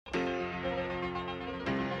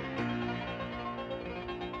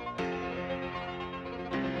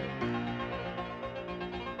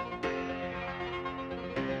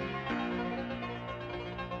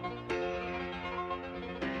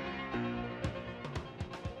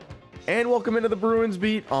And welcome into the Bruins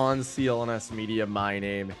beat on CLNS Media. My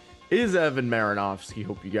name is Evan Marinofsky.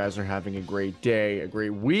 Hope you guys are having a great day, a great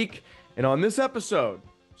week. And on this episode,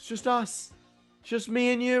 it's just us. It's just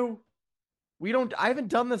me and you. I haven't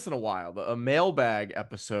done this in a while. A mailbag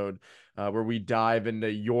episode where we dive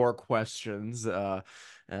into your questions.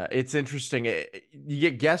 It's interesting. You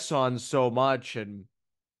get guests on so much, and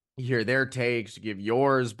you hear their takes, you give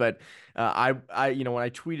yours, but when I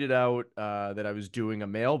tweeted out that I was doing a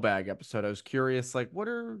mailbag episode, I was curious, like, what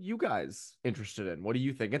are you guys interested in? What do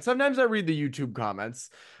you think? And sometimes I read the YouTube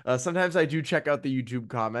comments. Sometimes I do check out the YouTube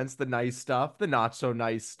comments, the nice stuff, the not so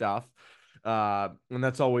nice stuff, and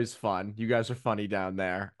that's always fun. You guys are funny down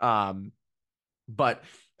there. But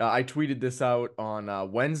I tweeted this out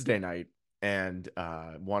on Wednesday night and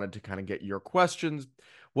wanted to kind of get your questions,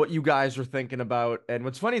 what you guys are thinking about. And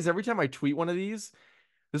what's funny is every time I tweet one of these,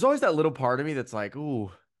 there's always that little part of me that's like, ooh,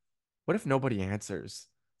 what if nobody answers?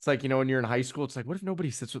 It's like, when you're in high school, it's like, what if nobody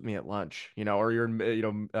sits with me at lunch, or you're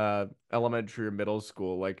in, elementary or middle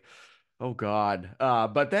school? Like, oh God.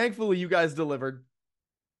 But thankfully, you guys delivered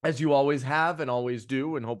as you always have and always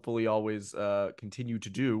do, and hopefully always continue to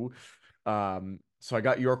do. So I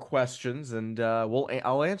got your questions and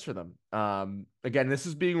I'll answer them. Again, this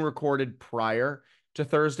is being recorded prior to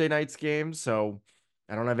Thursday night's game, so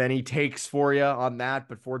I don't have any takes for you on that.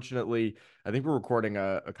 But fortunately, I think we're recording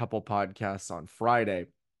a couple podcasts on Friday.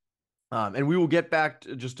 And we will get back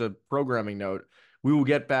to just a programming note. We will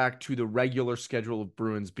get back to the regular schedule of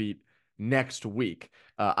Bruins beat next week.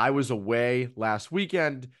 I was away last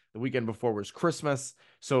weekend. The weekend before was Christmas.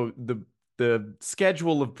 So the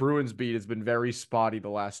schedule of Bruins beat has been very spotty the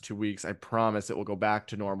last 2 weeks. I promise it will go back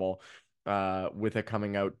to normal with it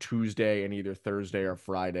coming out Tuesday and either Thursday or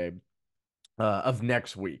Friday of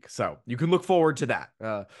next week. So you can look forward to that.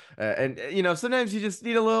 And sometimes you just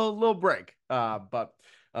need a little break. But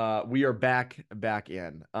we are back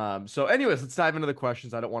in. So anyways, let's dive into the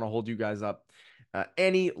questions. I don't want to hold you guys up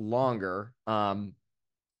any longer.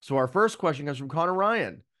 So our first question comes from Connor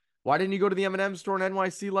Ryan. Why didn't you go to the M&M store in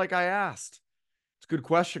NYC like I asked? It's a good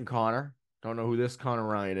question, Connor. Don't know who this Connor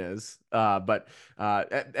Ryan is. But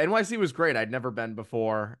NYC was great. I'd never been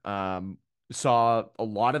before. Saw a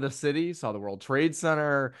lot of the city, saw the World Trade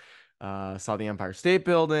Center, saw the Empire State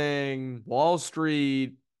Building, Wall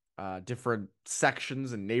Street, different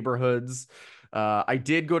sections and neighborhoods. I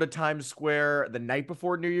did go to Times Square the night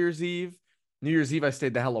before New Year's Eve. New Year's Eve, I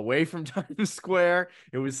stayed the hell away from Times Square.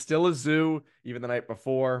 It was still a zoo, even the night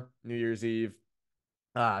before New Year's Eve.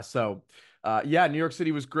 Yeah, New York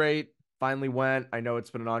City was great. Finally went. I know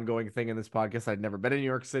it's been an ongoing thing in this podcast. I'd never been in New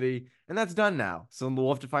York City, and that's done now. So we'll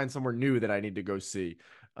have to find somewhere new that I need to go see.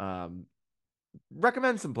 Um,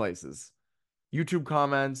 Recommend some places. YouTube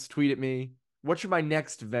comments, tweet at me. What should my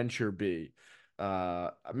next venture be?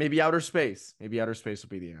 Maybe outer space. Maybe outer space will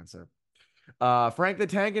be the answer. Frank the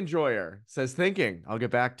Tank Enjoyer says, thinking, I'll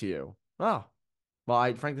get back to you. Oh,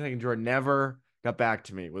 well, Frank the Tank Enjoyer never got back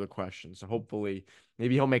to me with a question. So hopefully,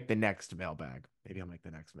 maybe he'll make the next mailbag. Maybe he'll make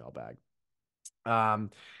the next mailbag. All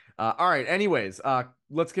right. Anyways,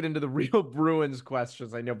 let's get into the real Bruins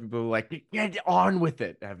questions. I know people are like, get on with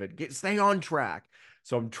it, Evan. Stay on track.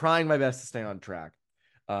 So I'm trying my best to stay on track.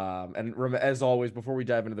 As always, before we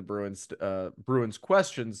dive into the Bruins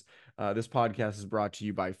questions, this podcast is brought to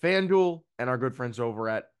you by FanDuel and our good friends over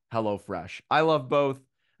at HelloFresh. I love both.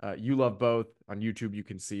 You love both. On YouTube, you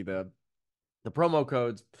can see the promo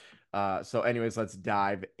codes. Anyways, let's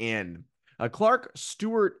dive in. Clark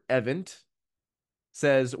Stewart Event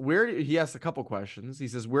says, he asked a couple questions. He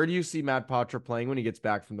says, where do you see Matt Poitras playing when he gets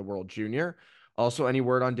back from the World Junior? Also, any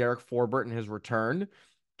word on Derek Forbort and his return?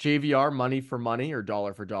 JVR, money for money or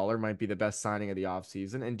dollar for dollar, might be the best signing of the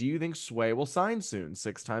offseason. And do you think Sway will sign soon?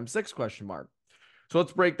 6x6 question mark. So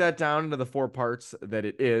let's break that down into the four parts that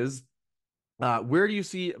it is. Where do you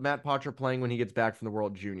see Matt Poitras playing when he gets back from the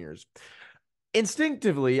World Juniors?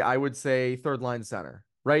 Instinctively, I would say third line center,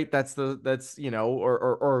 right? You'd have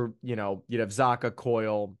Zaka,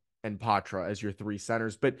 Coyle, and Patra as your three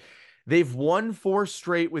centers, but they've won four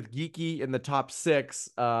straight with Geeky in the top six.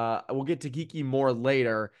 We'll get to Geeky more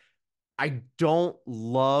later. I don't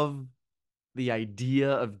love the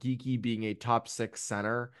idea of Geeky being a top six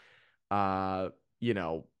center. Uh,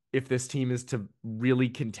 if this team is to really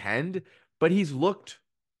contend, but he's looked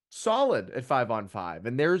solid at 5-on-5,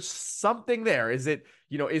 and there's something there. Is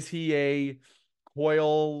he a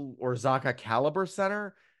Coyle or Zaka caliber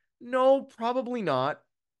center? No, probably not,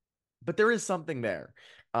 but there is something there.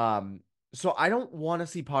 Um, so I don't want to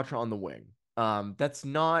see Patra on the wing. That's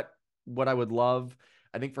not what I would love.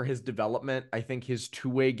 I think for his development, I think his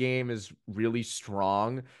two-way game is really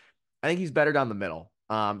strong. I think he's better down the middle.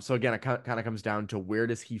 So again, it kind of comes down to where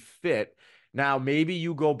does he fit? Now, maybe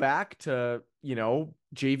you go back to,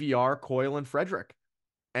 JVR, Coyle, and Frederick,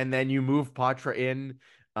 and then you move Patra in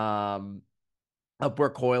um, up where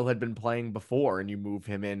Coyle had been playing before, and you move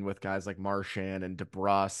him in with guys like Marchand and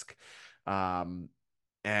DeBrusque. Um,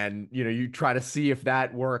 and you try to see if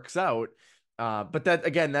that works out. But that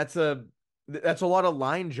again, that's a lot of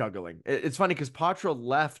line juggling. It's funny because Patra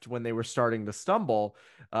left when they were starting to stumble,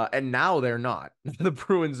 and now they're not. The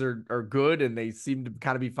Bruins are good, and they seem to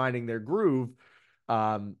kind of be finding their groove.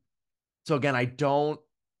 Um, so again, I don't.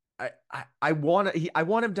 I want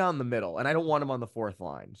him down the middle, and I don't want him on the fourth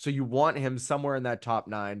line. So you want him somewhere in that top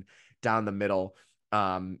nine down the middle.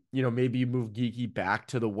 Maybe you move Geeky back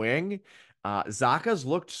to the wing. Zaka's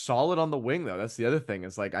looked solid on the wing, though. That's the other thing.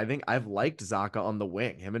 Is like I think I've liked Zaka on the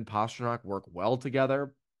wing. Him and Pastrnak work well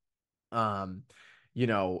together. Um,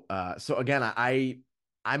 so again,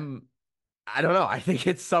 I'm I don't know. I think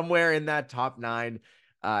it's somewhere in that top nine,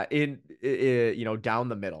 down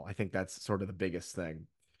the middle. I think that's sort of the biggest thing.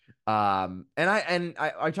 And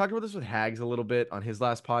I talked about this with Hags a little bit on his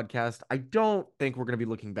last podcast. I don't think we're going to be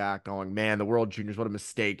looking back going, man, the World Juniors, what a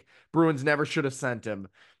mistake. Bruins never should have sent him.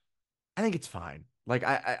 I think it's fine. Like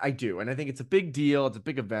I do, and I think it's a big deal. It's a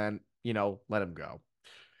big event. Let him go.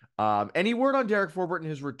 Any word on Derek Forbort and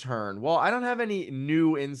his return? Well, I don't have any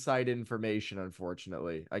new inside information,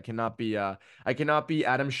 unfortunately. I cannot be Adam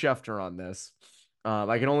Schefter on this.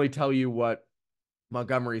 I can only tell you what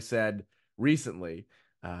Montgomery said recently,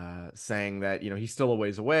 saying that he's still a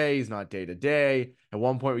ways away, he's not day to day. At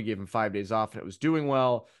one point, we gave him 5 days off, and it was doing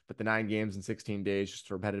well. But the 9 games in 16 days,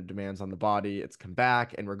 just repetitive demands on the body, it's come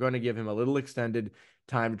back, and we're going to give him a little extended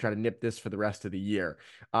time to try to nip this for the rest of the year.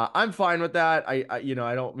 I'm fine with that. I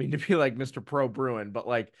don't mean to be like Mr. Pro Bruin, but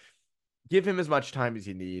like give him as much time as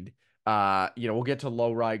you need. We'll get to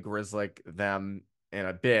low ride Grizzly them in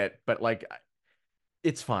a bit, but like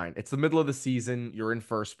it's fine. It's the middle of the season. You're in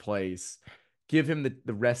first place. Give him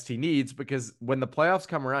the rest he needs because when the playoffs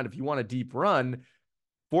come around, if you want a deep run,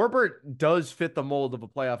 Forbert does fit the mold of a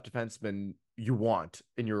playoff defenseman you want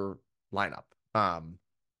in your lineup.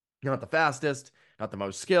 You're not the fastest, not the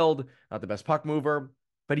most skilled, not the best puck mover,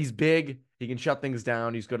 but he's big. He can shut things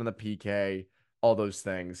down. He's good on the PK, all those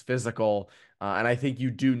things, physical, and I think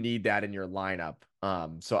you do need that in your lineup.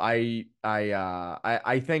 So I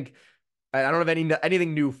think I don't have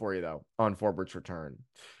anything new for you though on Forbert's return.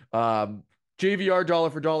 JVR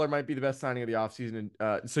dollar for dollar might be the best signing of the offseason.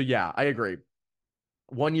 And so yeah, I agree.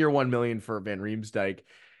 1 year, 1 million for Van Riemsdyk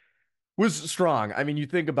was strong. I mean, you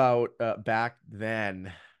think about back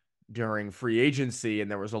then during free agency,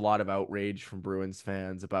 and there was a lot of outrage from Bruins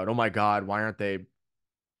fans about, oh my God, why aren't they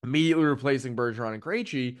immediately replacing Bergeron and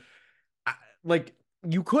Krejci? Like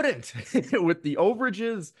you couldn't with the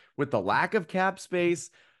overages, with the lack of cap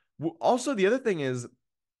space. Also, the other thing is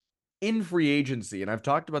in free agency, and I've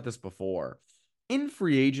talked about this before, in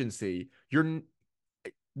free agency,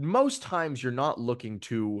 most times you're not looking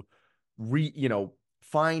to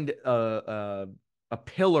find a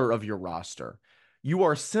pillar of your roster. You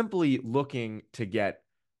are simply looking to get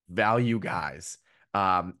value guys,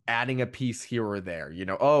 adding a piece here or there.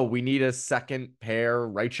 Oh, we need a second pair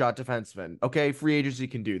right shot defenseman. Okay, free agency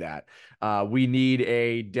can do that. We need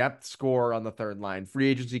a depth scorer on the third line. Free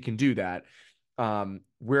agency can do that.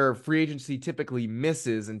 Where free agency typically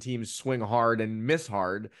misses and teams swing hard and miss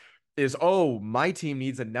hard is, oh, my team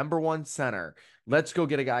needs a number one center. Let's go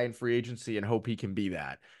get a guy in free agency and hope he can be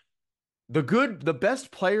that. The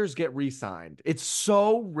best players get re-signed. It's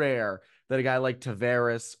so rare that a guy like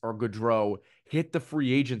Tavares or Gaudreau hit the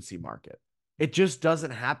free agency market. It just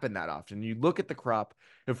doesn't happen that often. You look at the crop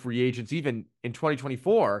of free agents, even in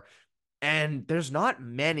 2024, and there's not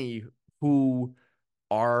many who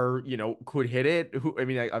could hit it. I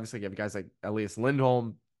mean, obviously you have guys like Elias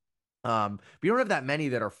Lindholm, but you don't have that many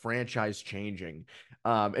that are franchise changing.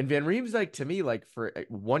 And Van Riemsdyk, to me, like for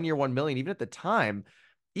 1 year, 1 million, even at the time,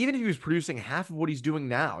 even if he was producing half of what he's doing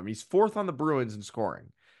now, I mean, he's fourth on the Bruins in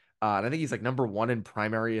scoring. And I think he's like number one in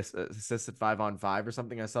primary assists at 5-on-5 or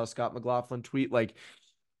something. I saw Scott McLaughlin tweet. Like,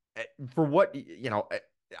 for what,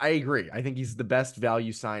 I agree. I think he's the best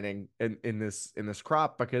value signing in this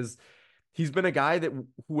crop because he's been a guy that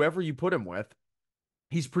whoever you put him with,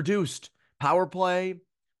 he's produced power play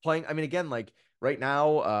playing. I mean, again, like right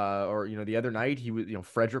now, or the other night, he was,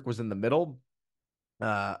 Frederick was in the middle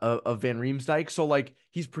of Van Riemsdyk. So like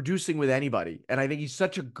he's producing with anybody. And I think he's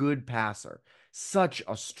such a good passer, such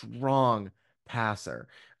a strong passer.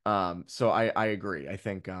 So I agree. I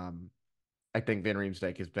think I think Van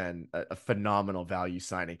Riemsdyk has been a phenomenal value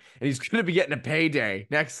signing, and he's going to be getting a payday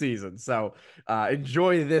next season. So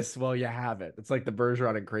enjoy this while you have it. It's like the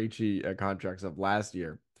Bergeron and Krejci contracts of last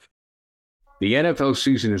year. The NFL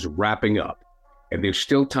season is wrapping up, and there's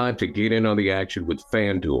still time to get in on the action with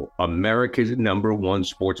FanDuel, America's #1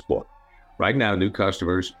 sportsbook. Right now, new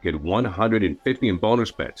customers get $150 in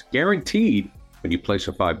bonus bets, guaranteed when you place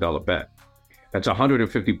a $5 bet. That's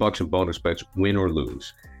 $150 in bonus bets, win or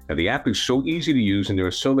lose. Now, the app is so easy to use, and there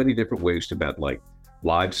are so many different ways to bet, like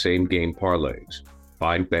live same-game parlays,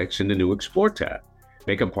 find bets in the new Explore tab,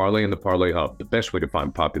 make a parlay in the Parlay Hub, the best way to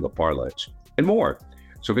find popular parlays, and more.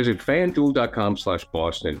 So visit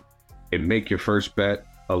FanDuel.com/Boston and make your first bet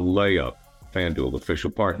a layup. FanDuel,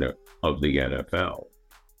 official partner of the NFL.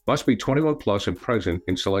 Must be 21 plus and present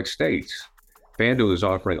in select states. FanDuel is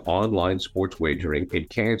offering online sports wagering in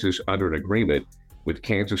Kansas under an agreement with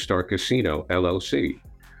Kansas Star Casino, LLC.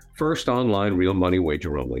 First online real money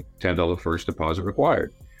wager only. $10 first deposit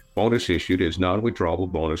required. Bonus issued is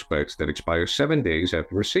non-withdrawable bonus bets that expire 7 days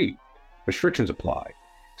after receipt. Restrictions apply.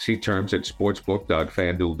 See terms at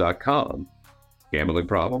sportsbook.fanduel.com. Gambling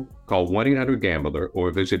problem? Call 1-800-GAMBLER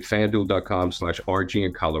or visit fanduel.com/RG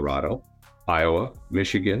in Colorado, Iowa,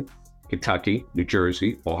 Michigan, Kentucky, New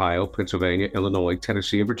Jersey, Ohio, Pennsylvania, Illinois,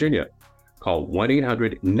 Tennessee, and Virginia. Call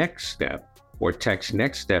 1-800-NEXT-STEP or text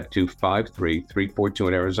NEXT STEP to 53342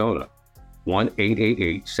 in Arizona,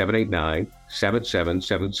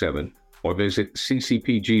 1-888-789-7777, or visit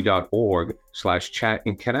ccpg.org/chat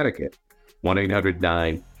in Connecticut,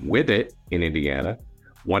 1-800-9-WITH-IT in Indiana,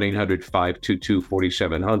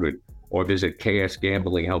 1-800-522-4700, or visit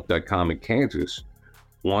ksgamblinghelp.com in Kansas,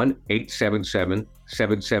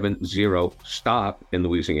 1-877-770-STOP in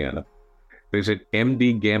Louisiana. Visit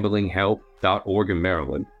mdgamblinghelp.org in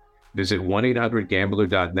Maryland. Visit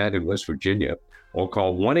 1-800-GAMBLER.net in West Virginia, or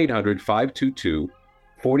call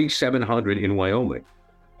 1-800-522-4700 in Wyoming.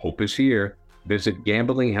 Hope is here. Visit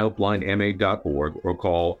gamblinghelplinema.org or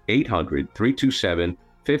call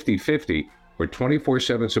 800-327-5050 for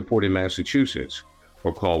 24/7 support in Massachusetts,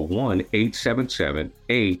 or call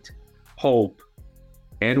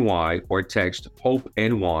 1-877-8-HOPE-NY or text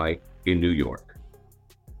HOPE-NY in New York.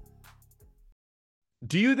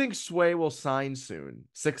 Do you think Sway will sign soon?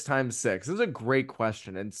 6x6. This is a great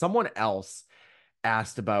question. And someone else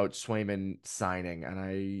asked about Swayman signing. And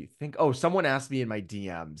I think, someone asked me in my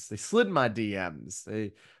DMs. They slid in my DMs.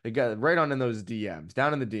 They got right on in those DMs,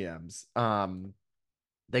 down in the DMs.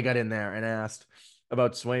 They got in there and asked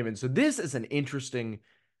about Swayman. So this is an interesting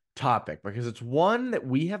topic because it's one that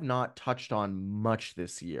we have not touched on much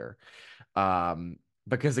this year.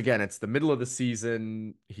 Because again, it's the middle of the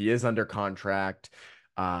season. He is under contract.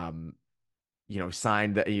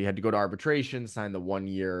 Signed that he had to go to arbitration, signed the 1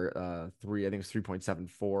 year, I think it's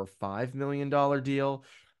 $3.745 million deal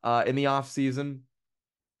in the offseason.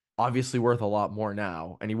 Obviously worth a lot more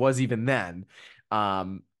now. And he was even then.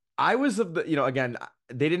 I was of the, again,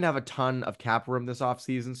 they didn't have a ton of cap room this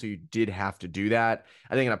offseason, so you did have to do that.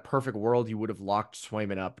 I think in a perfect world, you would have locked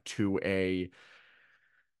Swayman up to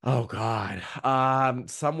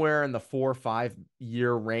somewhere in the 4 or 5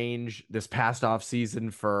 year range this past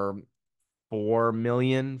offseason for 4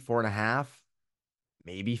 million, 4.5,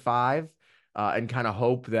 maybe 5, and kind of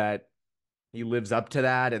hope that he lives up to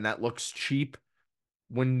that and that looks cheap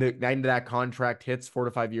when the end of that contract hits 4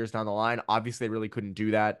 to 5 years down the line. Obviously, they really couldn't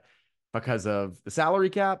do that because of the salary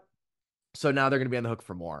cap. So now they're going to be on the hook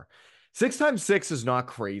for more. 6x6 is not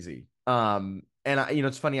crazy. And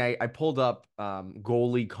it's funny. I pulled up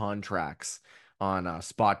goalie contracts on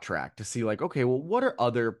Spot Track to see okay, well, what are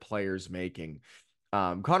other players making?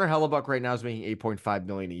 Connor Hellebuck right now is making $8.5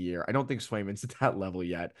 million a year. I don't think Swayman's at that level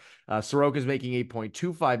yet. Soroka's making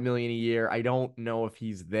 $8.25 million a year. I don't know if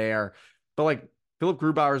he's there, but Philip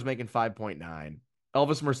Grubauer is making 5.9.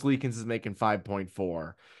 Elvis Merzlikins is making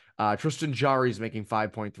 5.4. Tristan Jarry is making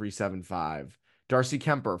 5.375. Darcy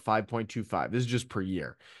Kemper 5.25. This is just per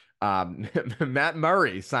year. Matt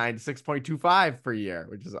Murray signed 6.25 per year,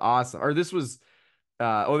 which is awesome. Or this was,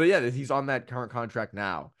 he's on that current contract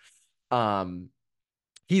now.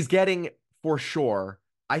 He's getting for sure,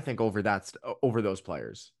 I think, over those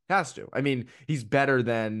players. Has to. I mean, he's better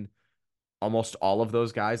than almost all of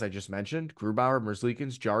those guys I just mentioned. Grubauer,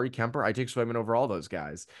 Merzlikins, Jarry, Kemper. I take Swayman over all those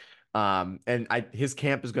guys. His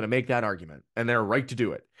camp is going to make that argument, and they're right to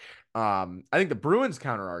do it. I think the Bruins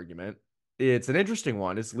counter argument, it's an interesting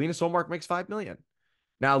one, is Linus Ullmark makes $5 million.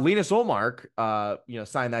 Now, Linus Ullmark,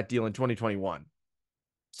 signed that deal in 2021.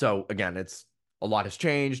 So again, a lot has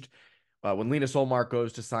changed. When Linus Ullmark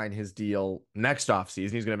goes to sign his deal next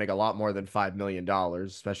offseason, he's going to make a lot more than $5 million,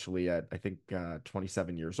 especially at, I think,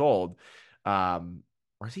 27 years old.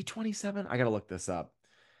 Or is he 27? I gotta look this up.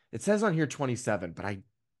 It says on here 27, but I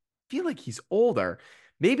feel like he's older.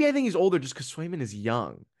 Maybe I think he's older just because Swayman is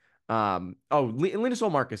young. Linus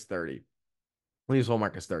Olmark is 30. Linus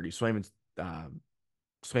Olmark is 30.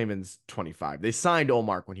 Swayman's 25. They signed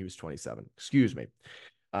Olmark when he was 27. Excuse me.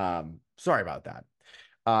 Sorry about that.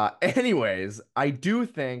 Anyways, I do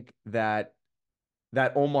think that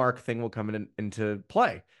Olmark thing will come into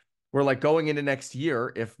play. We're like going into next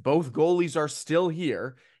year, if both goalies are still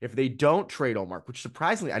here, if they don't trade Olmark, which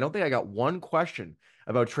surprisingly, I don't think I got one question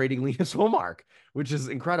about trading Linus Olmark, which is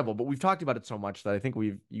incredible. But we've talked about it so much that I think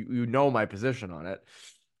you know my position on it.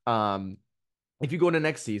 Um, if you go into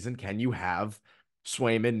next season, can you have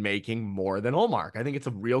Swayman making more than Olmark? I think it's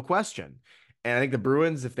a real question. And I think the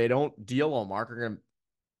Bruins, if they don't deal Olmark, are going to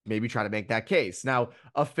maybe try to make that case. Now,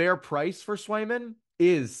 a fair price for Swayman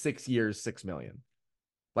is 6 years, 6 million.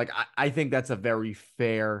 Like I think that's a very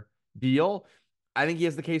fair deal. I think he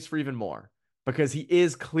has the case for even more because he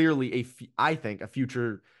is clearly I think a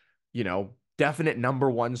future, definite number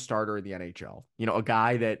one starter in the NHL. A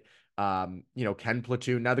guy that can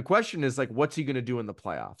platoon. Now the question is like, what's he going to do in the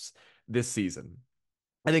playoffs this season?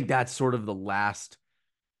 I think that's sort of the last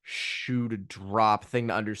shoe to drop thing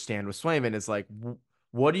to understand with Swayman is like,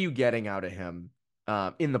 what are you getting out of him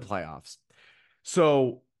in the playoffs?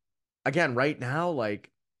 So again, right now, like,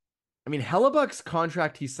 I mean, Hellebuck's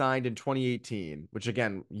contract he signed in 2018, which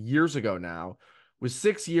again, years ago now, was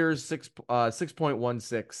 6 years,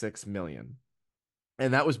 6.166 million.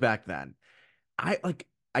 And that was back then. I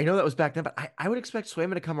know that was back then, but I would expect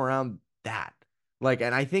Swayman to come around that. Like,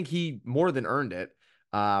 and I think he more than earned it.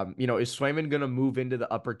 Is Swayman gonna move into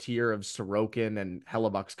the upper tier of Sorokin and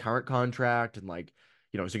Hellebuck's current contract? And like,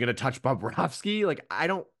 is he gonna touch Bobrovsky? Like, I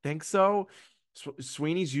don't think so.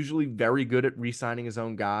 Sweeney's usually very good at re-signing his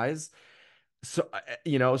own guys. So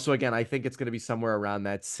again, I think it's going to be somewhere around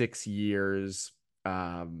that 6 years,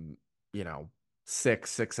 um, you know,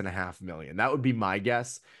 6.5 million. That would be my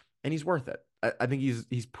guess, and he's worth it. I think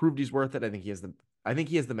he's proved he's worth it. I think he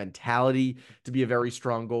has the mentality to be a very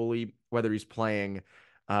strong goalie, whether he's playing,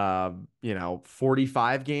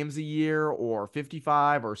 45 games a year or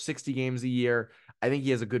 55 or 60 games a year. I think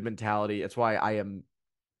he has a good mentality. That's why I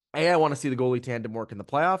want to see the goalie tandem work in the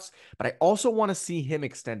playoffs, but I also want to see him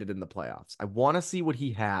extended in the playoffs. I want to see what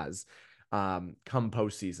he has come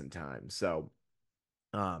postseason time. So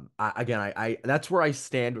I that's where I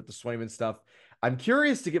stand with the Swayman stuff. I'm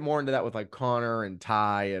curious to get more into that with like Connor and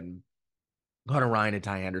Ty and Connor Ryan and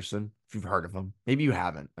Ty Anderson. If you've heard of them, maybe you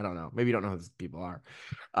haven't. I don't know. Maybe you don't know who these people are.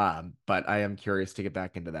 But I am curious to get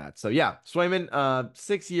back into that. So yeah, Swayman,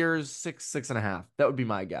 6 years, six and a half. That would be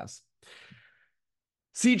my guess.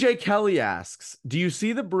 CJ Kelly asks, do you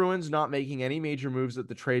see the Bruins not making any major moves at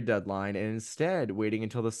the trade deadline and instead waiting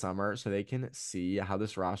until the summer so they can see how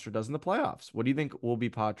this roster does in the playoffs? What do you think will be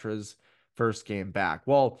Patra's first game back?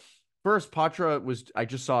 Well, first, I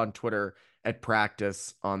just saw on Twitter at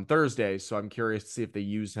practice on Thursday, so I'm curious to see if they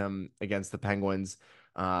use him against the Penguins.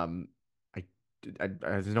 Um,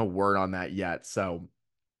 there's no word on that yet. So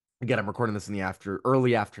again, I'm recording this in the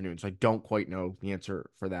early afternoon, so I don't quite know the answer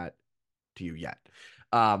for that to you yet.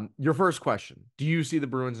 Your first question: do you see the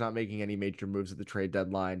Bruins not making any major moves at the trade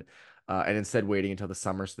deadline, and instead waiting until the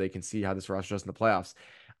summer so they can see how this roster does in the playoffs?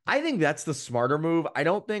 I think that's the smarter move. I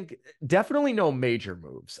don't think definitely no major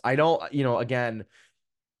moves. I don't, again,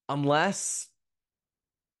 unless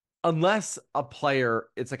a player,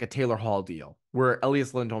 it's like a Taylor Hall deal where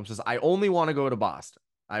Elias Lindholm says, I only want to go to Boston.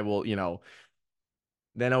 I will,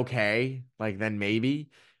 then okay, like then maybe.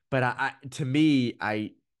 But to me,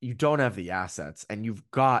 you don't have the assets, and you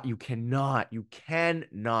cannot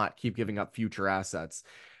keep giving up future assets.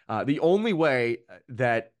 The only way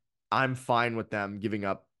that I'm fine with them giving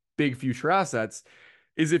up big future assets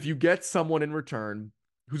is if you get someone in return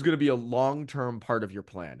who's going to be a long-term part of your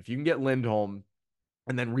plan. If you can get Lindholm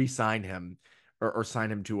and then re-sign him or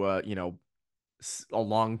sign him to a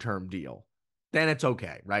long-term deal, then it's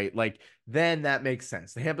okay, right? Like then that makes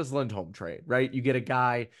sense. The Hampus Lindholm trade, right? You get a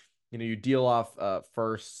guy, you deal off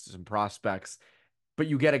firsts and prospects, but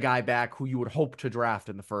you get a guy back who you would hope to draft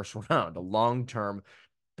in the first round, a long-term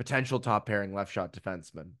potential top pairing left shot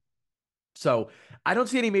defenseman. So I don't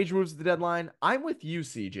see any major moves at the deadline. I'm with you,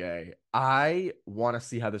 CJ. I want to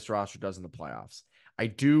see how this roster does in the playoffs. I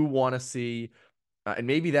do want to see, and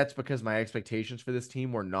maybe that's because my expectations for this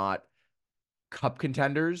team were not cup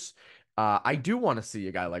contenders. I do want to see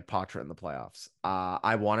a guy like Patra in the playoffs.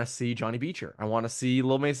 I want to see Johnny Beecher. I want to see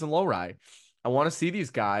Lil Mason Lowry. I want to see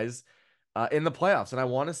these guys in the playoffs, and I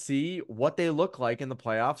want to see what they look like in the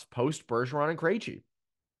playoffs post Bergeron and Krejci.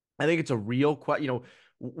 I think it's a real question.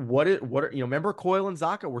 Remember Coyle and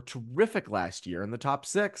Zaka were terrific last year in the top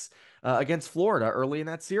six against Florida early in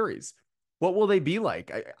that series. What will they be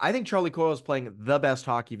like? I think Charlie Coyle is playing the best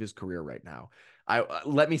hockey of his career right now.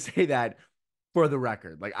 Let me say that for the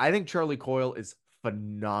record. Like, I think Charlie Coyle is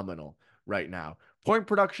phenomenal right now. Point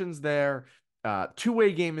production's there,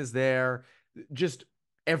 two-way game is there, just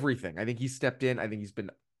everything. I think he stepped in. I think he's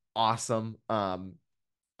been awesome.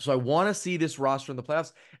 So I want to see this roster in the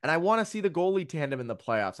playoffs, and I want to see the goalie tandem in the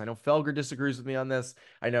playoffs. I know Felger disagrees with me on this.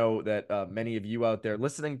 I know that many of you out there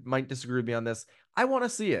listening might disagree with me on this. I want to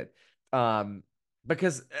see it,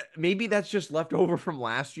 because maybe that's just left over from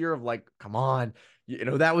last year of like, come on,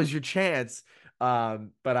 that was your chance.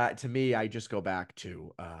 But to me, I just go back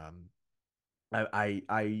to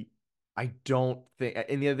I don't think,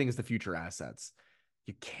 and the other thing is the future assets.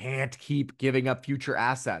 You can't keep giving up future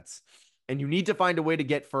assets, and you need to find a way to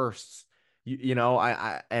get firsts. Joe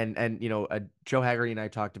Haggerty and I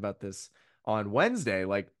talked about this on Wednesday.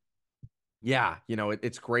 Like, yeah,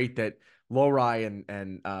 it's great that Lowry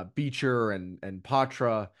and Beecher and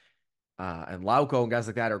Patra and Lauko and guys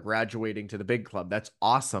like that are graduating to the big club. That's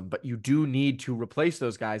awesome, but you do need to replace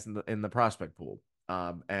those guys in the prospect pool.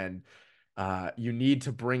 And you need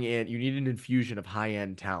to you need an infusion of high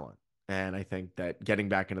end talent. And I think that getting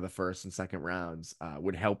back into the first and second rounds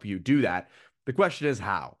would help you do that. The question is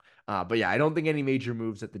how. But yeah, I don't think any major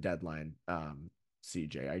moves at the deadline,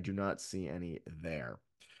 CJ. I do not see any there.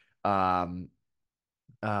 Um,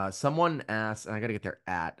 Someone asked, and I got to get their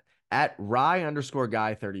at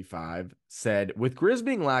Rye_guy35 said, with Grizz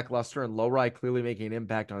being lackluster and Lowry clearly making an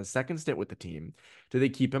impact on his second stint with the team, do they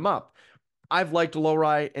keep him up? I've liked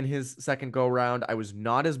Lowry in his second go round. I was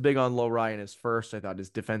not as big on Lowry in his first. I thought his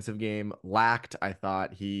defensive game lacked. I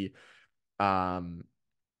thought um,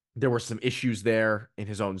 there were some issues there in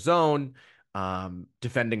his own zone,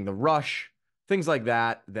 defending the rush, things like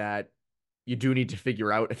that you do need to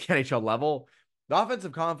figure out at the NHL level. The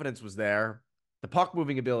offensive confidence was there. The puck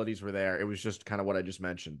moving abilities were there. It was just kind of what I just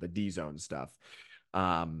mentioned, the D zone stuff.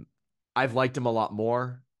 Um, I've liked him a lot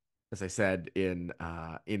more, as I said, in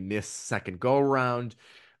this second go around.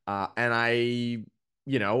 And I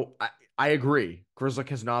agree. Grzelcyk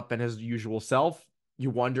has not been his usual self. You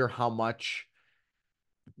wonder how much,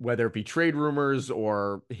 whether it be trade rumors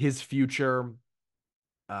or his future,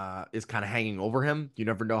 is kind of hanging over him. You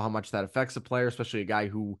never know how much that affects a player, especially a guy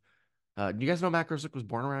who. Do you guys know Matt Grzelcyk was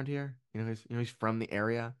born around here? He's from the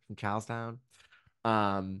area, from Charlestown.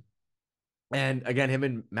 Um, and again, him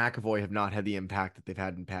and McAvoy have not had the impact that they've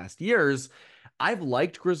had in past years. I've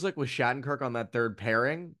liked Grzelcyk with Shattenkirk on that third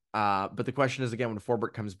pairing. But the question is, again, when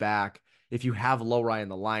Forbort comes back, if you have Lowry in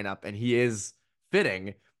the lineup and he is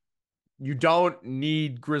fitting, you don't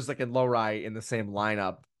need Grzelcyk and Lowry in the same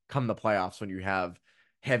lineup come the playoffs when you have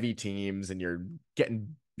heavy teams and you're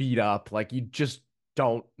getting beat up. Like, you just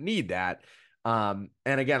don't need that. And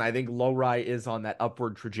again, I think Lowry is on that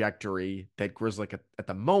upward trajectory that Grzelcyk at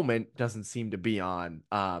the moment doesn't seem to be on.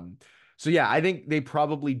 So yeah, I think they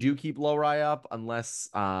probably do keep Lowry up unless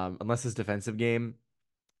his defensive game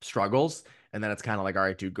struggles. And then it's kind of like, all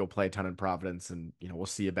right, dude, go play a ton in Providence, and we'll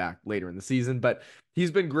see you back later in the season. But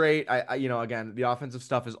he's been great. Again, the offensive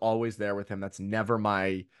stuff is always there with him. That's never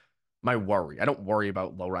my worry. I don't worry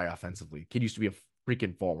about Lowry offensively. Kid used to be a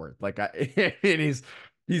freaking forward. Like, and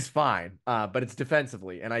he's fine. But it's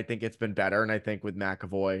defensively, and I think it's been better. And I think with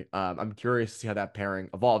McAvoy, I'm curious to see how that pairing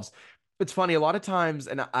evolves. It's funny, a lot of times,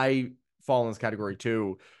 and I fall in this category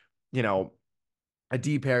too. You know, a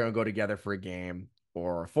D pair will go together for a game,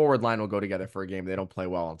 or a forward line will go together for a game. They don't play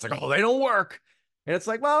well. And it's like, oh, they don't work. And it's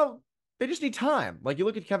like, well, they just need time. Like, you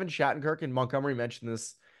look at Kevin Shattenkirk, and Montgomery mentioned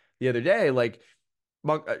this the other day. Like,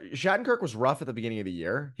 Shattenkirk was rough at the beginning of the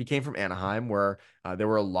year. He came from Anaheim, where there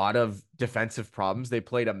were a lot of defensive problems. They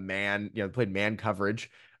played played man coverage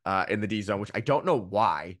in the D zone, which I don't know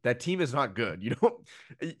why. That team is not good. You don't.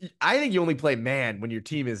 I think you only play man when your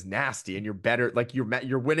team is nasty and you're better. Like,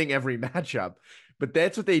 you're winning every matchup. But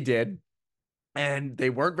that's what they did, and they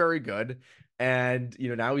weren't very good. And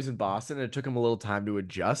now he's in Boston, and it took him a little time to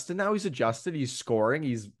adjust. And now he's adjusted. He's scoring.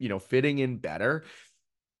 He's fitting in better.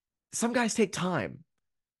 Some guys take time.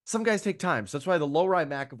 Some guys take time. So that's why the Lowry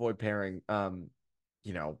McAvoy pairing,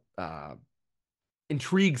 you know, uh,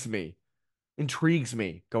 intrigues me,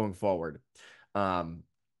 going forward. Um,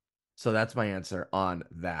 so that's my answer on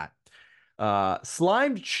that.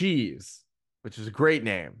 Slimed Cheese, which is a great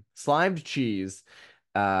name. Slimed Cheese,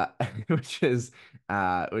 uh, which is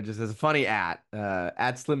a funny at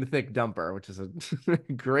Slim Thick Dumper, which is a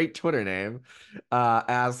great Twitter name.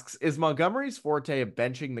 Asks, is Montgomery's forte of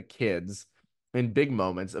benching the kids in big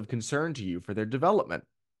moments of concern to you for their development?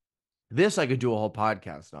 This I could do a whole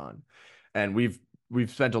podcast on. And we've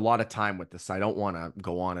spent a lot of time with this. So I don't want to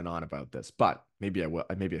go on and on about this, but maybe I will.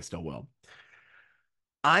 Maybe I still will.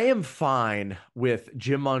 I am fine with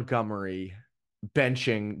Jim Montgomery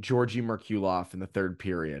benching Georgi Merkulov in the third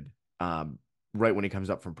period, right when he comes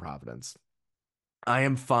up from Providence. I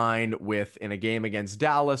am fine with in a game against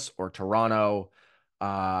Dallas or Toronto,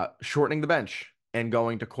 shortening the bench and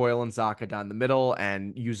going to Coyle and Zaka down the middle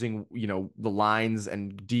and using, the lines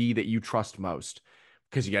and D that you trust most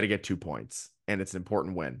because you got to get 2 points and it's an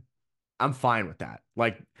important win. I'm fine with that.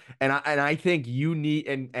 Like, and I think you need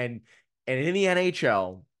and in the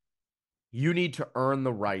NHL, you need to earn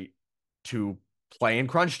the right to play in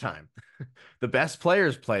crunch time. The best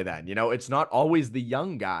players play then. It's not always the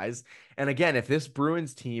young guys. And again, if this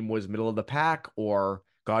Bruins team was middle of the pack or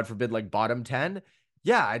God forbid, like bottom 10,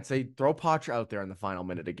 yeah, I'd say throw Potter out there in the final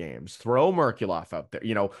minute of games. Throw Merkulov out there,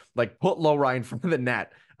 like put Lowry in front of the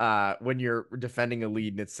net when you're defending a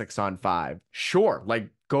lead and it's 6-on-5. Sure, like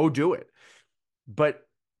go do it. But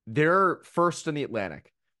they're first in the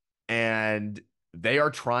Atlantic and they are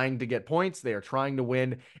trying to get points. They are trying to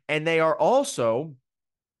win. And they are also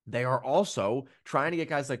trying to get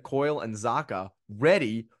guys like Coyle and Zaka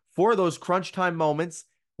ready for those crunch time moments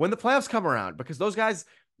when the playoffs come around. Because those guys,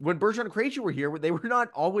 when Bergeron and Krejci were here, they were not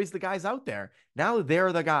always the guys out there. Now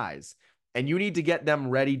they're the guys. And you need to get them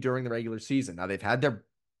ready during the regular season. Now they've had their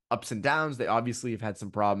ups and downs. They obviously have had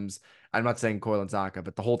some problems. I'm not saying Coyle and Zaka,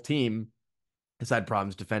 but the whole team has had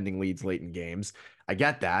problems defending leads late in games. I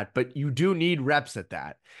get that, but you do need reps at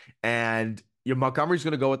that. And Montgomery's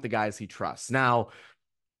going to go with the guys he trusts. Now,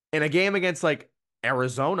 in a game against like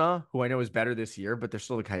Arizona, who I know is better this year, but they're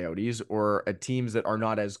still the Coyotes, or teams that are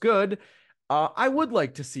not as good, I would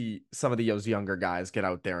like to see some of those younger guys get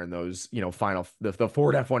out there in those, the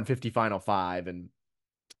Ford F-150 final five and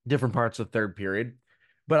different parts of the third period.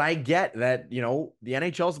 But I get that, the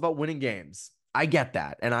NHL is about winning games. I get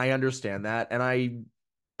that, and I understand that, and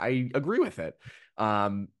I agree with it.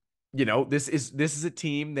 This is a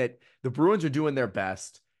team that the Bruins are doing their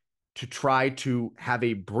best to try to have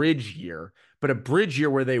a bridge year, but a bridge year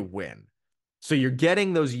where they win. So you're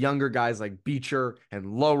getting those younger guys like Beecher and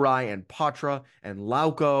Lowry and Patra and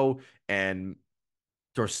Lauko and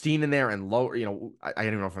Dorstein in there and Low, I don't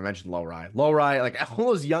even know if I mentioned Lowry. Lowry, like all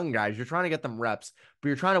those young guys, you're trying to get them reps, but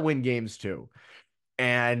you're trying to win games too.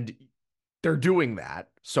 And they're doing that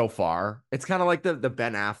so far. It's kind of like the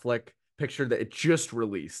Ben Affleck picture that it just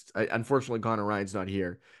released. Unfortunately, Connor Ryan's not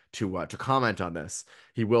here to comment on this.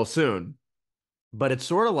 He will soon, but it's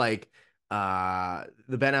sort of like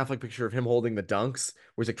the Ben Affleck picture of him holding the dunks,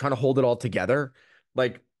 where he's like trying to hold it all together.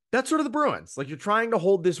 Like that's sort of the Bruins. Like you're trying to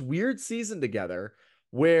hold this weird season together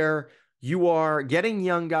where you are getting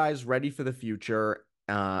young guys ready for the future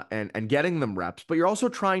and getting them reps, but you're also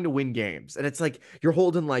trying to win games. And it's like you're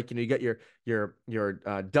holding like you get your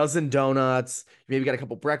dozen donuts, you maybe got a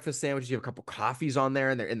couple breakfast sandwiches, you have a couple coffees on there,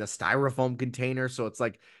 and they're in the styrofoam container, so it's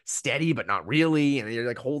like steady but not really, and you're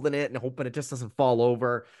like holding it and hoping it just doesn't fall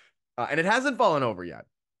over. And it hasn't fallen over yet.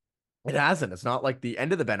 It hasn't. It's not like the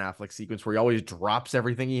end of the Ben Affleck sequence where he always drops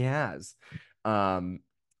everything he has. Um,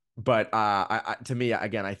 but to me,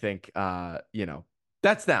 again, I think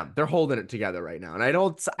that's them. They're holding it together right now, and I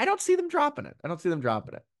don't see them dropping it. I don't see them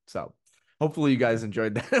dropping it. So hopefully you guys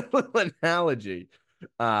enjoyed that little analogy.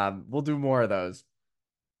 We'll do more of those.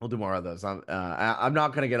 We'll do more of those. I'm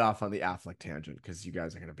not gonna get off on the Affleck tangent because you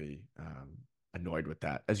guys are gonna be annoyed with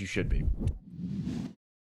that, as you should be.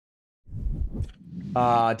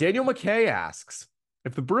 Daniel McKay asks,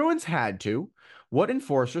 if the Bruins had to, what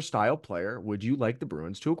enforcer style player would you like the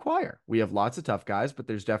Bruins to acquire? We have lots of tough guys, but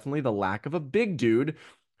there's definitely the lack of a big dude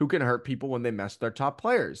who can hurt people when they mess their top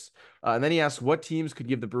players. And then he asks, what teams could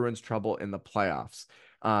give the Bruins trouble in the playoffs?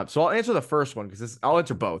 So I'll answer the first one because I'll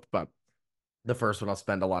answer both, but the first one I'll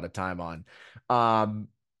spend a lot of time on.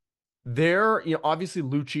 Obviously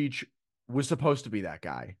Lucic was supposed to be that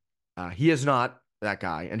guy. He is not that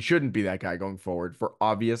guy and shouldn't be that guy going forward for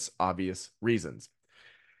obvious reasons.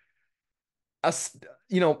 A,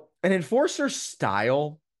 an enforcer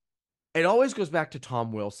style, it always goes back to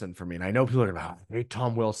Tom Wilson for me. And I know people are about, hey,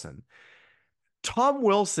 Tom Wilson. Tom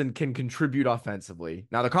Wilson can contribute offensively.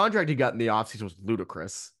 Now, the contract he got in the offseason was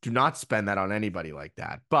ludicrous. Do not spend that on anybody like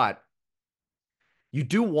that. But you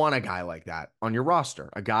do want a guy like that on your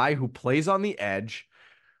roster, a guy who plays on the edge,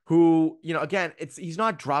 who, again, he's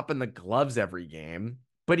not dropping the gloves every game,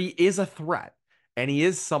 but he is a threat. And he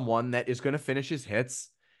is someone that is going to finish his hits.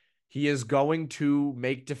 He is going to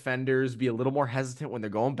make defenders be a little more hesitant when they're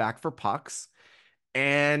going back for pucks.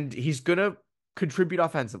 And he's going to contribute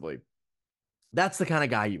offensively. That's the kind of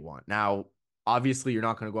guy you want. Now, obviously you're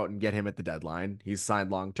not going to go out and get him at the deadline. He's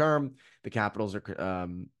signed long term. The Capitals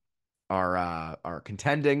are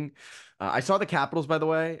contending. I saw the Capitals, by the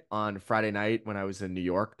way, on Friday night when I was in New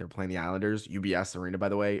York. They're playing the Islanders. UBS Arena, by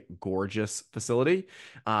the way, gorgeous facility.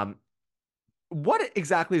 Um, what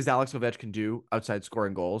exactly is Alex Ovechkin do outside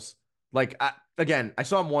scoring goals? Like, again, I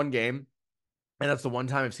saw him one game, and that's the one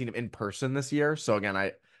time I've seen him in person this year. So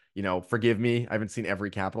again, forgive me, I haven't seen every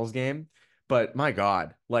Capitals game, but my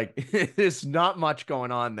God, like there's not much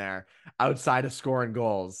going on there outside of scoring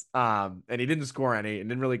goals. And he didn't score any and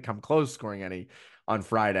didn't really come close scoring any on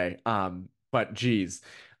Friday. But geez.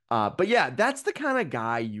 But yeah, that's the kind of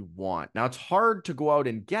guy you want. Now it's hard to go out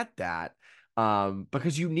and get that,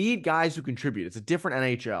 because you need guys who contribute. It's a different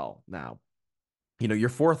NHL now. Your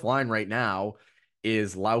fourth line right now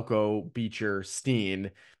is Lauko, Beecher,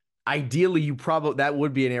 Steen. Ideally, you probably that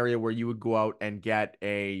would be an area where you would go out and get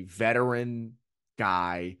a veteran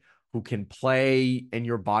guy who can play in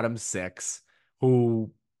your bottom six,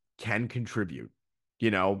 who can contribute.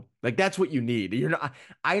 Like that's what you need.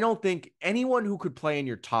 I don't think anyone who could play in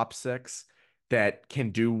your top six that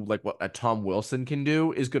can do like what a Tom Wilson can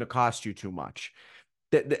do is going to cost you too much.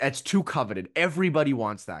 That's too coveted. Everybody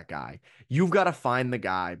wants that guy. You've got to find the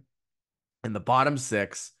guy in the bottom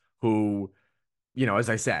six who, as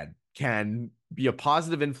I said, can be a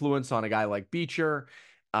positive influence on a guy like Beecher,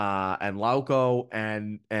 and Lauko,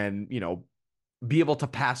 and be able to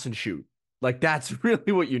pass and shoot. Like that's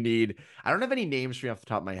really what you need. I don't have any names for you off the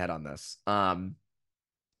top of my head on this.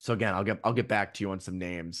 So again, I'll get back to you on some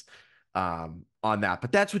names on that.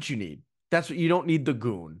 But that's what you need. That's what you don't need the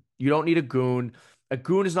goon. You don't need a goon. A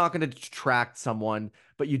goon is not going to detract someone,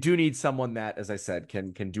 but you do need someone that, as I said,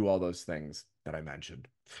 can do all those things that I mentioned.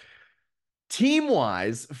 Team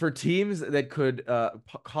wise, for teams that could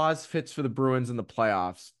cause fits for the Bruins in the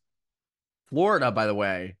playoffs, Florida, by the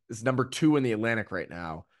way, is number 2 in the Atlantic right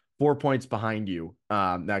now, 4 points behind you.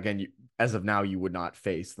 Now, again, as of now, you would not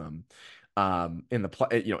face them in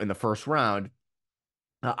the first round.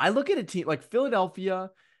 I look at a team like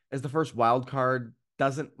Philadelphia as the first wild card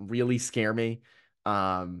doesn't really scare me.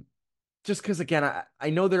 Um, just because again,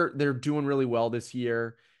 I know they're doing really well this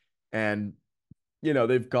year, and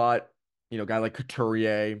they've got a guy like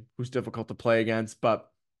Couturier who's difficult to play against,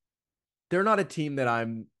 but they're not a team that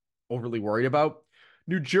I'm overly worried about.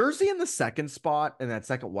 New Jersey in the second spot in that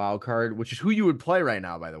second wild card, which is who you would play right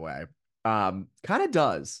now, by the way, kind of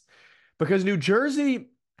does because New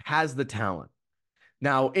Jersey has the talent.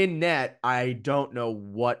 Now, in net, I don't know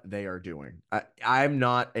what they are doing. I'm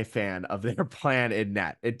not a fan of their plan in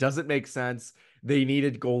net. It doesn't make sense. They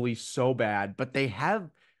needed goalies so bad, but they're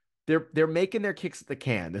making their kicks at the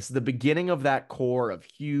can. This is the beginning of that core of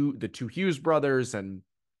the two Hughes brothers, and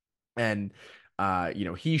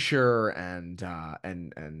Heischer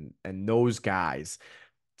and those guys.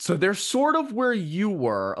 So they're sort of where you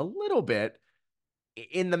were a little bit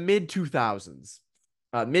in the mid 2000s,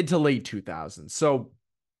 mid to late 2000s. So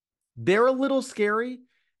they're a little scary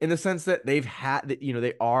in the sense that they've been in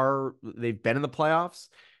the playoffs,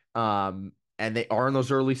 and they are in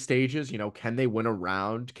those early stages. Can they win a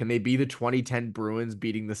round? Can they be the 2010 Bruins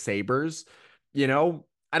beating the Sabres? I don't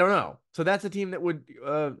know. So that's a team that would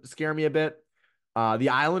scare me a bit. The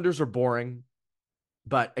Islanders are boring,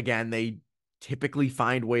 but again, they typically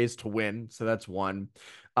find ways to win. So that's one.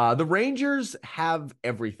 The Rangers have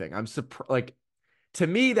everything. I'm surprised. Like, to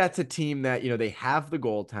me, that's a team that, they have the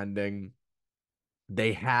goaltending.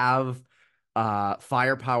 They have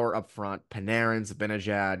firepower up front. Panarin,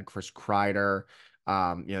 Zibanejad, Chris Kreider.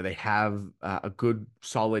 They have a good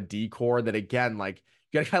solid D core that again, like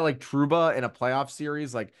you got a guy like Trouba in a playoff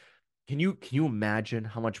series. Like, can you imagine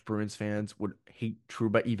how much Bruins fans would hate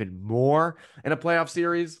Trouba even more in a playoff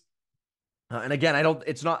series? And again, I don't.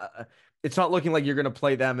 It's not looking like you're going to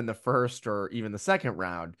play them in the first or even the second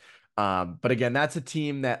round. But again, that's a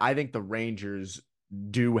team that I think the Rangers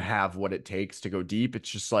do have what it takes to go deep. It's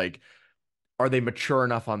just like, are they mature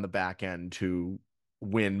enough on the back end to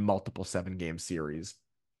win multiple 7-game series?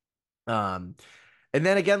 Um, and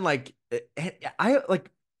then again, like I like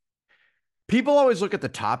people always look at the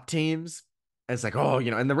top teams as like, oh,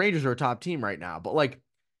 and the Rangers are a top team right now, but like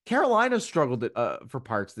Carolina struggled for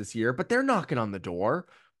parts this year, but they're knocking on the door.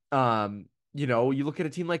 You look at a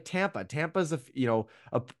team like Tampa. Tampa's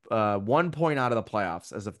a 1 point out of the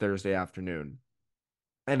playoffs as of Thursday afternoon.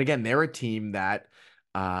 And again, they're a team that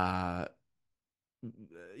uh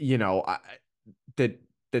you know, I,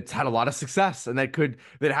 that's had a lot of success and that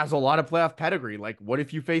has a lot of playoff pedigree. Like, what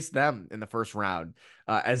if you face them in the first round,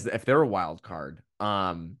 as if they're a wild card?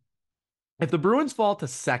 If the Bruins fall to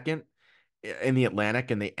second in the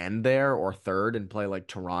Atlantic and they end there or third and play like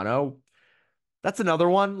Toronto, That's another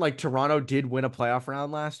one. Like Toronto did win a playoff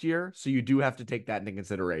round last year, so you do have to take that into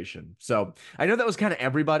consideration. So I know that was kind of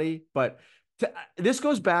everybody, but this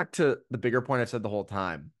goes back to the bigger point I've said the whole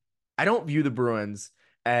time. I don't view the Bruins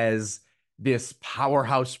as this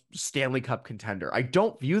powerhouse Stanley Cup contender. I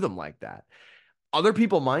don't view them like that. Other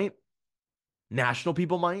people might, national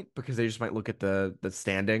people might, because they just might look at the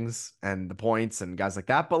standings and the points and guys like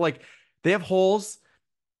that. But like they have holes.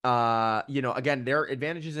 Again, their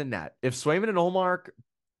advantages in net. If Swayman and Olmark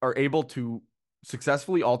are able to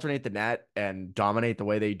successfully alternate the net and dominate the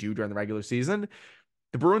way they do during the regular season,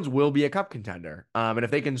 the Bruins will be a cup contender. And if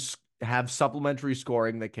they can have supplementary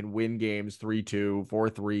scoring that can win games 3-2,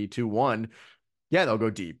 4-3, 2-1, yeah, they'll go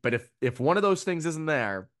deep. But if one of those things isn't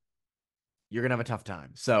there, you're gonna have a tough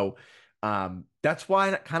time. So that's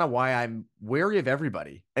why kind of why I'm wary of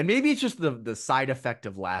everybody. And maybe it's just the side effect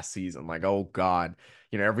of last season. Like, oh God,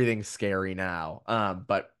 everything's scary now.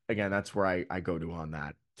 But again, that's where I go to on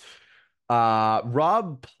that.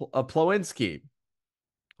 Rob Plowinski,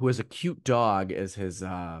 who has a cute dog as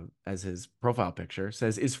his profile picture,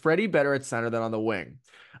 says, "Is Freddie better at center than on the wing?"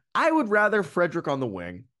 I would rather Frederick on the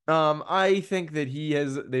wing. I think that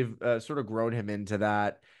they've sort of grown him into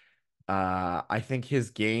that. I think his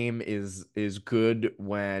game is good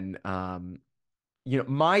when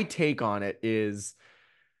my take on it is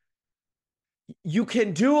you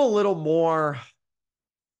can do a little more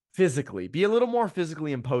physically, be a little more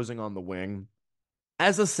physically imposing on the wing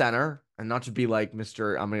as a center, and not to be like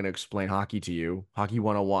Mr. I'm going to explain hockey to you, hockey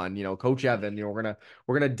 101, Coach Evan, we're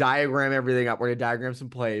going to diagram everything up. We're going to diagram some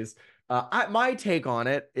plays. My take on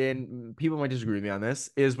it, and people might disagree with me on this,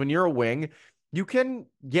 is when you're a wing, you can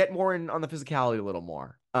get more in on the physicality a little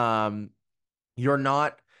more. You're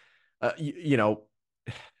not, you know,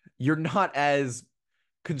 you're not as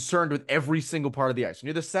concerned with every single part of the ice. When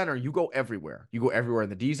you're the center, you go everywhere. You go everywhere in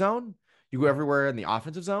the D zone. You go everywhere in the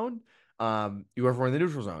offensive zone. You go everywhere in the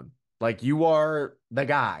neutral zone. Like you are the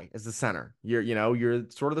guy as the center. You're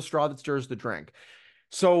sort of the straw that stirs the drink.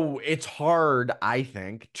 So it's hard, I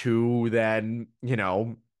think, to then,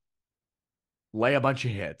 lay a bunch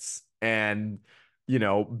of hits and,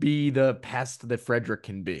 be the pest that Frederick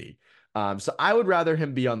can be. So I would rather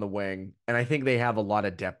him be on the wing. And I think they have a lot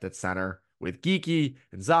of depth at center with Geeky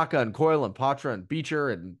and Zaka and Coyle and Patra and Beecher.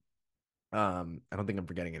 And I don't think I'm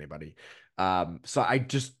forgetting anybody. So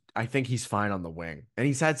I think he's fine on the wing. And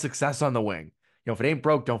he's had success on the wing. If it ain't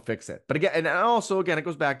broke, don't fix it. But again, and also again, it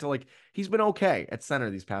goes back to like he's been okay at center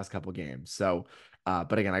these past couple games. So,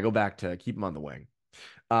 but again, I go back to keep him on the wing.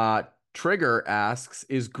 Uh, Trigger asks,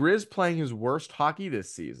 is Grizz playing his worst hockey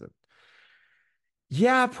this season?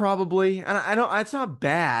 Yeah, probably. And I don't, it's not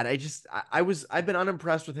bad. I've been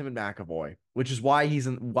unimpressed with him and McAvoy, which is why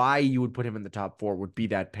you would put him in the top four would be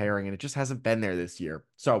that pairing. And it just hasn't been there this year.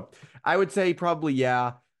 So I would say probably,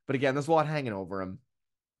 yeah. But again, there's a lot hanging over him.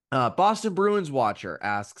 Boston Bruins watcher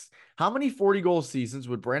asks, how many 40-goal seasons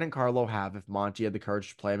would Brandon Carlo have if Monty had the courage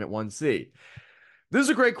to play him at 1C? This is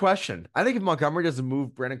a great question. I think if Montgomery doesn't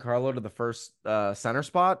move Brandon Carlo to the first center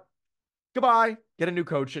spot, goodbye. Get a new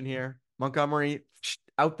coach in here. Montgomery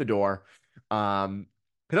out the door. Could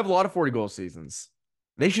have a lot of 40-goal seasons.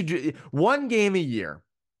 They should do one game a year.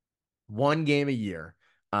 One game a year.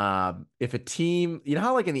 If a team,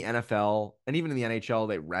 how like in the NFL and even in the NHL,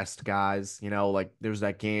 they rest guys, like there was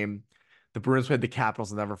that game. The Bruins played the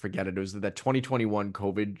Capitals. I'll never forget it. It was that 2021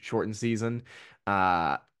 COVID shortened season.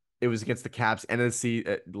 It was against the Caps, end of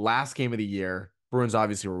the last game of the year. Bruins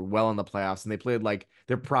obviously were well in the playoffs, and they played like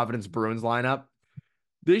their Providence Bruins lineup.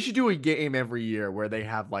 They should do a game every year where they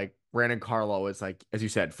have like Brandon Carlo as like, as you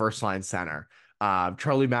said, first line center.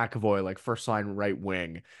 Charlie McAvoy, like first line right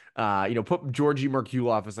wing. Put Georgi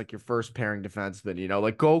Merkulov as like your first pairing defenseman,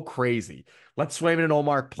 like go crazy. Let Swayman and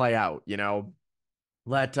Olmark play out,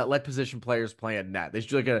 let position players play in net. They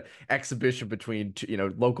should do like an exhibition between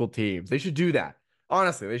local teams. They should do that.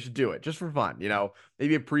 Honestly, they should do it just for fun.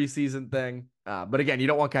 Maybe a preseason thing. But again, you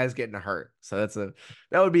don't want guys getting hurt, so that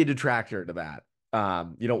would be a detractor to that.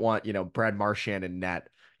 You don't want Brad Marchand in net,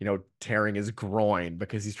 tearing his groin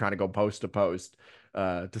because he's trying to go post to post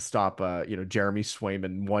to stop Jeremy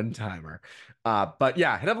Swayman one timer. But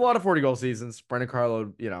yeah, he'd have a lot of 40-goal seasons. Brendan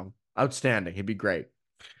Carlo, outstanding. He'd be great.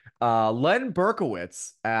 Len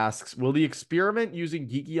Berkowitz asks, will the experiment using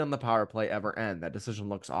Geeky on the power play ever end? That decision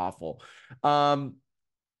looks awful.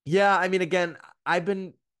 Yeah, I mean, again, I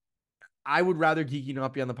would rather Geeky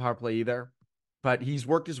not be on the power play either, but he's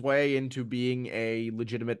worked his way into being a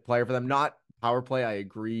legitimate player for them. Not power play, I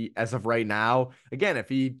agree, as of right now. Again, if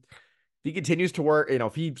he continues to work,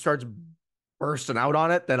 if he starts bursting out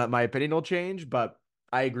on it, then my opinion will change, but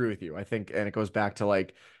I agree with you. I think, and it goes back to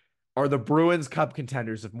like, Are the Bruins Cup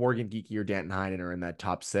contenders if Morgan Geekie or Danton Heinen are in that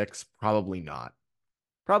top six? Probably not.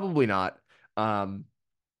 Probably not. Um,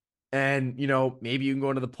 and maybe you can go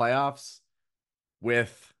into the playoffs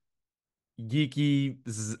with Geeky,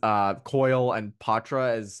 Coyle, and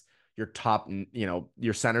Patra as your top,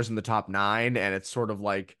 your centers in the top nine, and it's sort of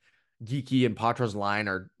like Geeky and Patra's line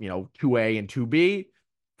are, 2A and 2B.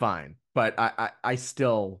 Fine. But I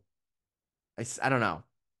still, I don't know.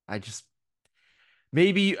 I just,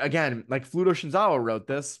 maybe again, like Fluto Shinzawa wrote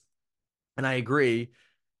this, and I agree.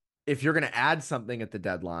 If you're going to add something at the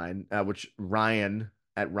deadline, which Ryan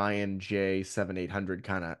at Ryan J7800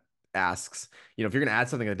 kind of asks, if you're going to add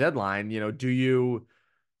something at the deadline, do you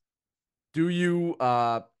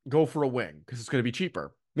go for a wing because it's going to be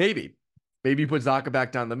cheaper? Maybe. Maybe you put Zaka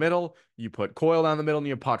back down the middle, you put Coyle down the middle, and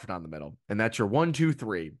you have Patra down the middle. And that's your 1, 2,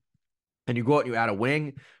 3. And you go out and you add a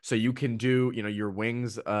wing. So you can do, your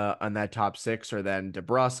wings on that top six are then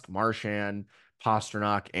DeBrusque, Marchand,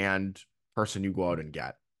 Pasternak, and person you go out and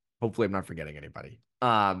get. Hopefully I'm not forgetting anybody.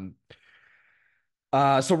 So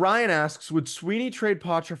Ryan asks, would Sweeney trade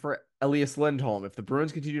Poitras for Elias Lindholm? If the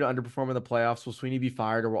Bruins continue to underperform in the playoffs, will Sweeney be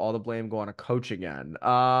fired or will all the blame go on a coach again?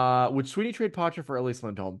 Would Sweeney trade Poitras for Elias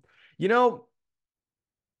Lindholm? You know,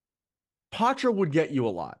 Poitras would get you a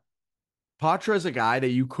lot. Poitras is a guy that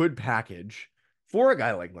you could package for a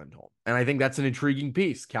guy like Lindholm. And I think that's an intriguing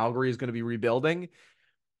piece. Calgary is going to be rebuilding.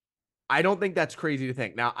 I don't think that's crazy to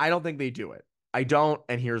think. Now, I don't think they do it. I don't,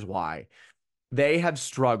 and here's why. They have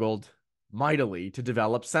struggled mightily to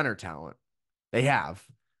develop center talent. They have.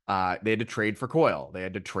 They had to trade for Coyle. They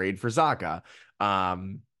had to trade for Zaka.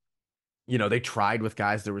 They tried with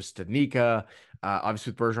guys. There was Stanika.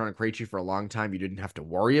 Obviously, with Bergeron and Krejci for a long time, you didn't have to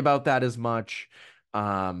worry about that as much.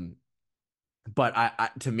 But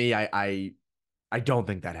to me, I don't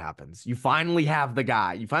think that happens. You finally have the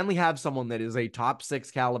guy. You finally have someone that is a top 6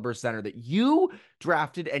 caliber center that you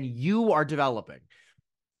drafted and you are developing.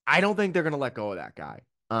 I don't think they're going to let go of that guy.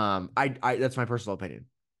 I that's my personal opinion.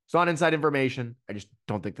 It's not inside information. I just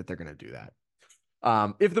don't think that they're going to do that.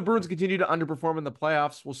 If the Bruins continue to underperform in the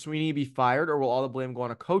playoffs, will Sweeney be fired or will all the blame go on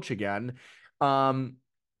a coach again? No,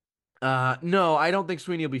 I don't think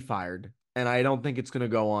Sweeney will be fired, and I don't think it's going to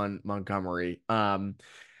go on Montgomery. Last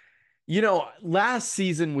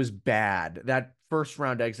season was bad. That first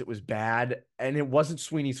round exit was bad, and it wasn't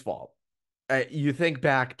Sweeney's fault. You think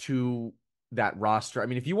back to that roster. I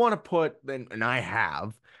mean, if you want to put, and I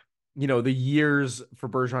have, the years for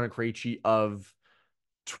Bergeron and Krejci of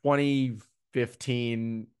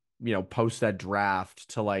 2015, post that draft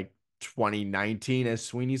to like 2019 as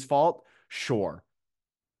Sweeney's fault, sure.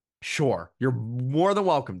 Sure. You're more than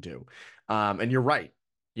welcome to. And you're right.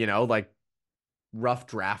 Like rough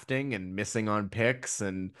drafting and missing on picks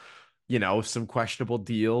and, some questionable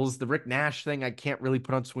deals. The Rick Nash thing, I can't really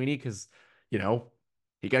put on Sweeney because, he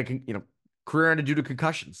got, career ended due to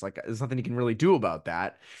concussions. Like there's nothing he can really do about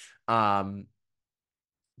that.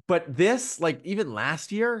 But this, like even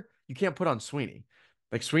last year, you can't put on Sweeney.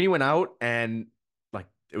 Like Sweeney went out and like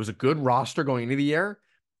it was a good roster going into the year.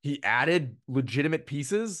 He added legitimate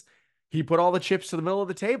pieces. He put all the chips to the middle of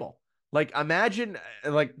the table. Like imagine,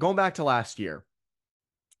 like going back to last year,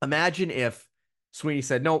 imagine if Sweeney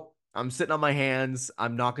said, nope, I'm sitting on my hands.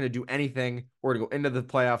 I'm not going to do anything. We're going to go into the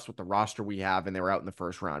playoffs with the roster we have. And they were out in the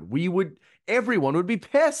first round. Everyone would be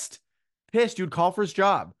pissed. Pissed. You'd call for his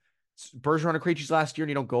job. Bergeron and Krejci's last year and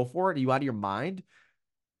you don't go for it. Are you out of your mind?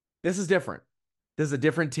 This is different. This is a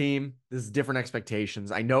different team. This is different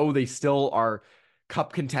expectations. I know they still are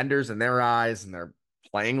cup contenders in their eyes and they're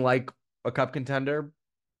playing like a cup contender.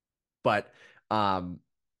 But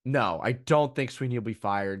no, I don't think Sweeney will be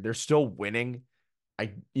fired. They're still winning.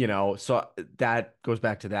 So that goes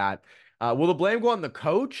back to that. Will the blame go on the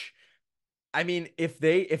coach? I mean,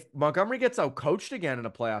 if Montgomery gets out coached again in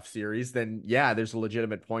a playoff series, then yeah, there's a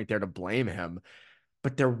legitimate point there to blame him.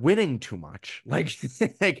 But they're winning too much. Like,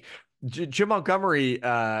 like Jim Montgomery,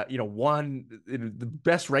 won the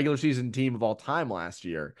best regular season team of all time last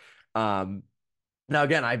year. Now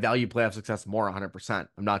again, I value playoff success more 100%.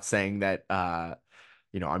 I'm not saying that,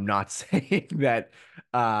 I'm not saying that,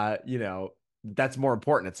 that's more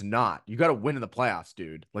important. It's not. You got to win in the playoffs,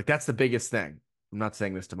 dude. Like that's the biggest thing. I'm not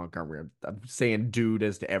saying this to Montgomery. I'm saying dude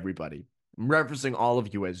as to everybody. I'm referencing all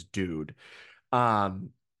of you as dude.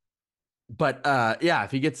 But yeah,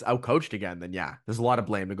 if he gets outcoached again, then yeah, there's a lot of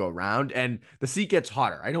blame to go around, and the seat gets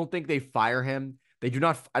hotter. I don't think they fire him. They do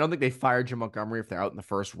not. I don't think they fire Jim Montgomery if they're out in the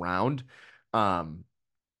first round.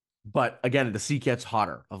 But again, the seat gets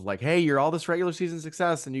hotter. Of like, hey, you're all this regular season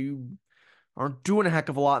success, and you aren't doing a heck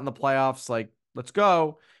of a lot in the playoffs. Like, let's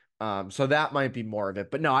go. So that might be more of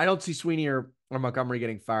it. But no, I don't see Sweeney or or Montgomery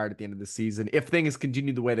getting fired at the end of the season if things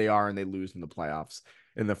continue the way they are and they lose in the playoffs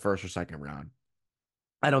in the first or second round.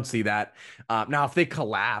 I don't see that. Now, if they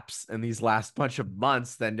collapse in these last bunch of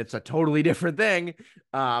months, then it's a totally different thing.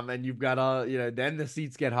 And you've got then the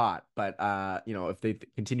seats get hot. But if they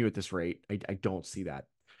continue at this rate, I don't see that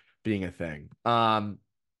being a thing.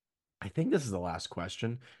 I think this is the last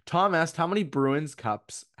question. Tom asked how many Bruins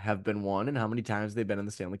cups have been won and how many times they've been in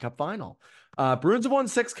the Stanley Cup final. Bruins have won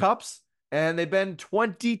 6 cups and they've been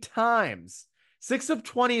 20 times. 6 of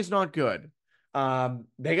 20 is not good.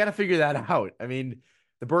 They got to figure that out. I mean,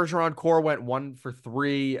 the Bergeron core went 1 for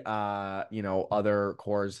 3. Other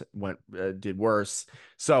cores did worse.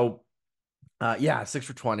 So, 6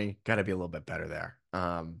 for 20. Got to be a little bit better there.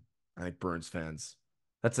 I think Bruins fans,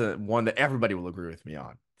 that's one that everybody will agree with me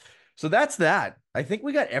on. So that's that. I think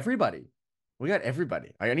we got everybody.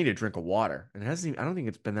 I need a drink of water. And I don't think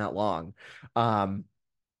it's been that long.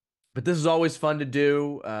 But this is always fun to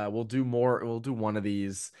do. We'll do more. We'll do one of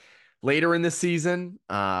these later in the season,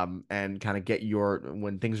 and kind of get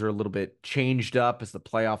when things are a little bit changed up as the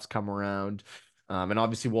playoffs come around. And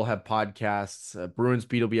obviously we'll have podcasts. Bruins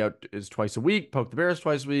Beat will be out is twice a week. Poke the Bears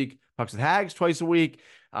twice a week. Pucks with Hags twice a week.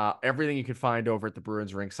 Everything you can find over at the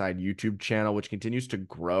Bruins Rinkside YouTube channel, which continues to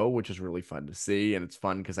grow, which is really fun to see. And it's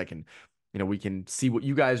fun because we can see what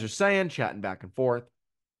you guys are saying, chatting back and forth.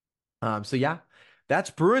 So yeah, that's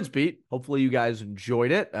Bruins Beat. Hopefully you guys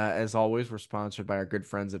enjoyed it. As always, we're sponsored by our good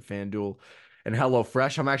friends at FanDuel and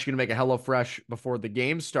HelloFresh. I'm actually going to make a HelloFresh before the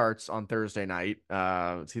game starts on Thursday night.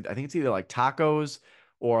 I think it's either like tacos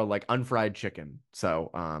or like unfried chicken.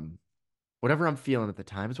 So, whatever I'm feeling at the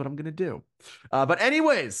time is what I'm going to do. But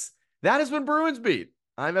anyways, that has been Bruins Beat.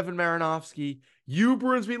 I'm Evan Marinofsky. You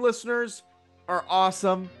Bruins Beat listeners are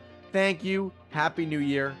awesome. Thank you. Happy New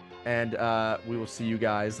Year. And we will see you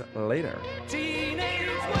guys later. Teenage